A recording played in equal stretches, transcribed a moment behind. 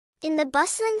In the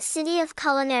bustling city of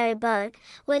Culinaryburg,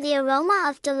 where the aroma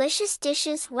of delicious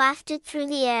dishes wafted through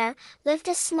the air, lived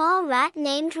a small rat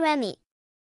named Remy.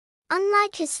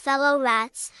 Unlike his fellow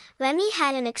rats, Remy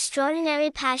had an extraordinary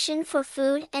passion for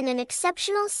food and an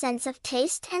exceptional sense of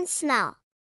taste and smell.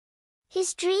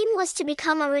 His dream was to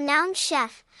become a renowned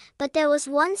chef, but there was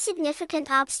one significant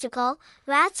obstacle: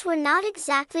 rats were not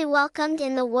exactly welcomed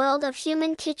in the world of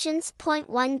human kitchens.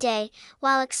 One day,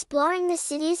 while exploring the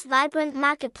city's vibrant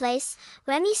marketplace,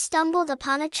 Remy stumbled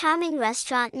upon a charming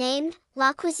restaurant named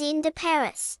La Cuisine de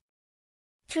Paris.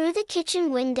 Through the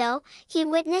kitchen window, he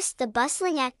witnessed the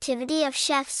bustling activity of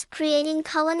chefs creating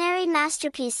culinary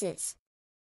masterpieces.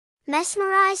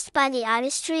 Mesmerized by the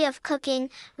artistry of cooking,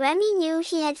 Remy knew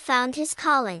he had found his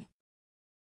calling.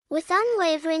 With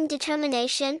unwavering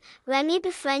determination, Remy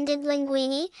befriended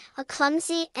Linguini, a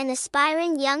clumsy and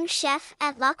aspiring young chef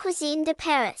at La Cuisine de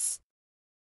Paris.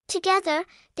 Together,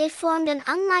 they formed an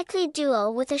unlikely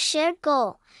duo with a shared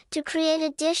goal: to create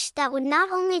a dish that would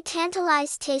not only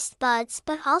tantalize taste buds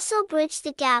but also bridge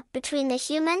the gap between the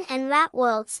human and rat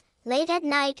worlds. Late at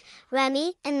night,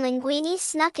 Remy and Linguini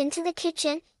snuck into the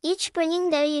kitchen, each bringing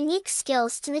their unique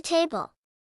skills to the table.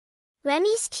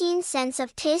 Remy's keen sense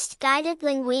of taste guided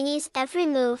Linguini's every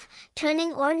move,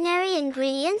 turning ordinary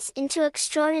ingredients into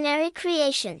extraordinary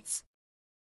creations.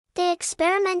 They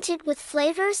experimented with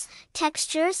flavors,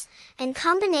 textures, and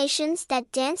combinations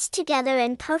that danced together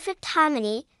in perfect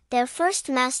harmony. Their first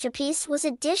masterpiece was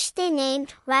a dish they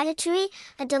named Ratatouille,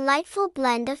 a delightful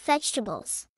blend of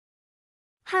vegetables,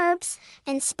 herbs,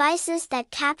 and spices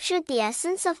that captured the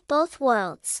essence of both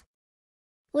worlds.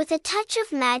 With a touch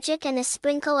of magic and a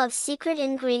sprinkle of secret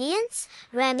ingredients,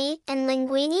 Remy and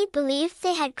Linguini believed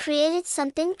they had created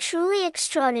something truly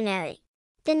extraordinary.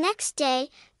 The next day,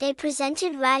 they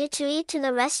presented Ratatouille to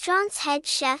the restaurant's head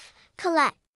chef,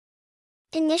 Colette.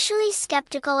 Initially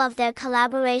skeptical of their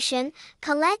collaboration,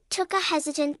 Colette took a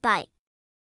hesitant bite.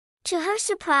 To her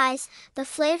surprise, the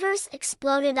flavors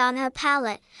exploded on her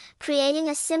palate, creating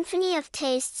a symphony of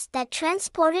tastes that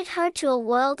transported her to a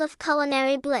world of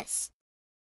culinary bliss.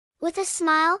 With a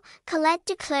smile, Colette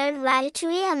declared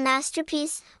Ratatouille a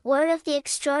masterpiece. Word of the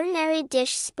extraordinary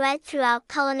dish spread throughout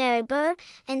Culinaryburg,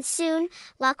 and soon,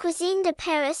 La Cuisine de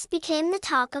Paris became the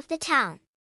talk of the town.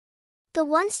 The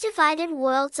once divided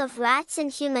worlds of rats and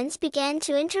humans began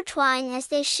to intertwine as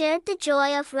they shared the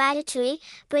joy of Ratatouille,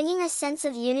 bringing a sense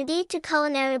of unity to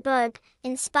Culinaryburg.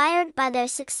 Inspired by their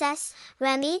success,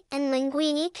 Remy and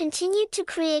Linguini continued to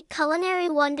create culinary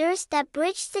wonders that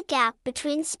bridged the gap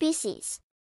between species.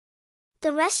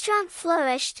 The restaurant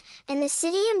flourished, and the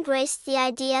city embraced the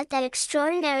idea that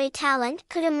extraordinary talent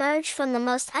could emerge from the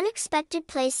most unexpected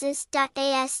places.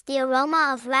 As the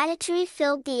aroma of ratatouille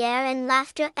filled the air and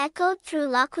laughter echoed through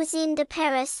La Cuisine de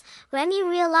Paris, Remy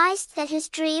realized that his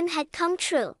dream had come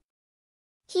true.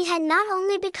 He had not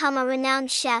only become a renowned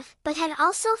chef but had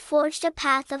also forged a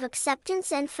path of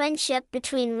acceptance and friendship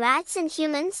between rats and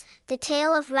humans. The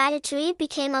tale of Ratatouille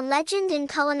became a legend in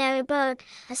Culinaryburg,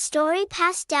 a story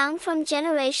passed down from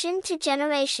generation to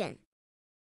generation.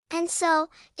 And so,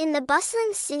 in the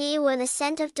bustling city where the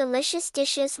scent of delicious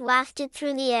dishes wafted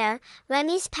through the air,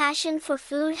 Remy's passion for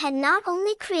food had not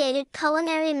only created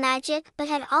culinary magic but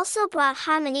had also brought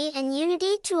harmony and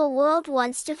unity to a world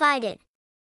once divided.